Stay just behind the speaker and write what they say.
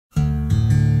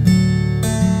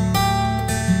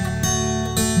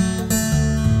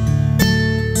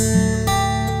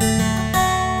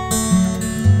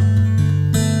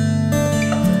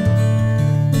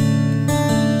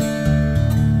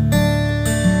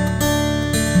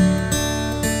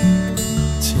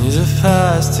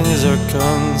past, 10 years are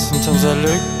gone. Sometimes I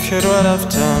look at what I've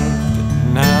done,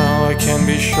 but now I can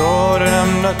be sure that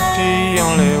I'm not the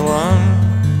only one.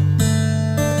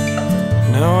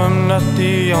 No, I'm not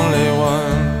the only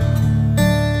one.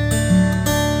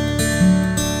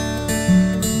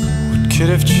 What could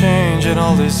have changed in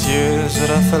all these years that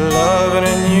I felt love in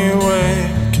a new way?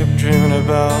 Kept dreaming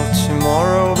about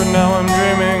tomorrow, but now I'm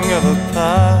dreaming of the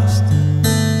past.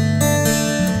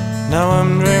 Now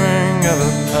I'm dreaming of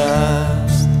the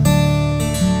past.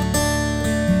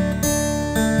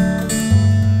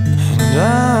 And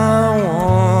I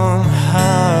won't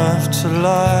have to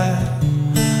lie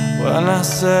when I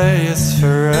say it's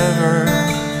forever.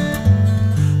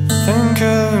 Think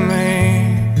of me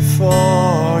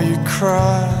before you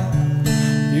cry.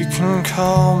 You can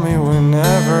call me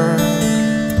whenever.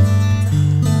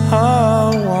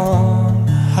 I won't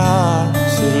have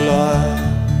to lie.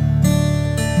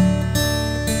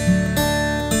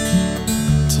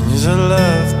 10 years I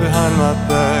left behind my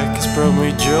back has brought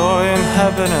me joy and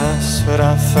happiness, but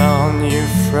I found new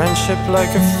friendship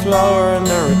like a flower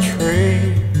under a tree.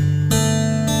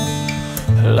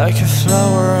 Like a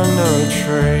flower under a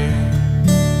tree.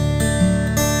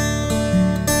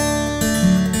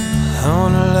 I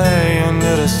wanna lay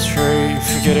under this tree,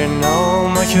 forgetting all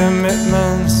my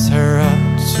commitments, stare up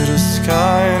to the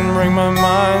sky and bring my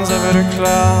mind over the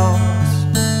clouds.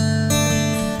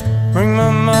 Bring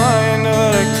my mind over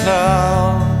the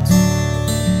clouds.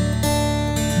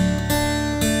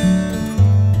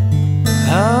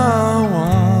 I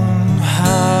won't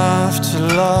have to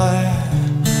lie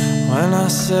when I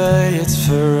say it's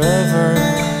forever.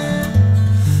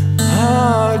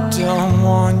 I don't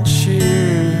want you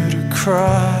to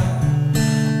cry.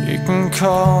 You can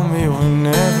call me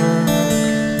whenever.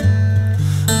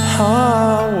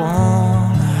 I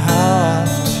won't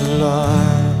have to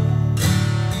lie.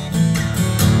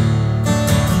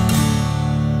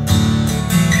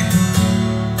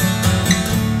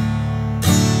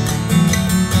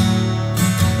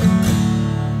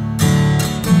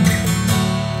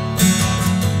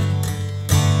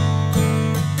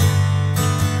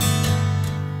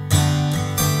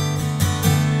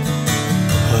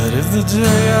 But if the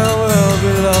day I will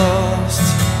be lost,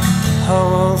 I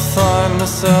will find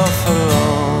myself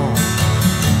alone.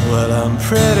 Well, I'm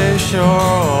pretty sure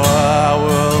I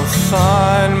will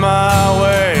find my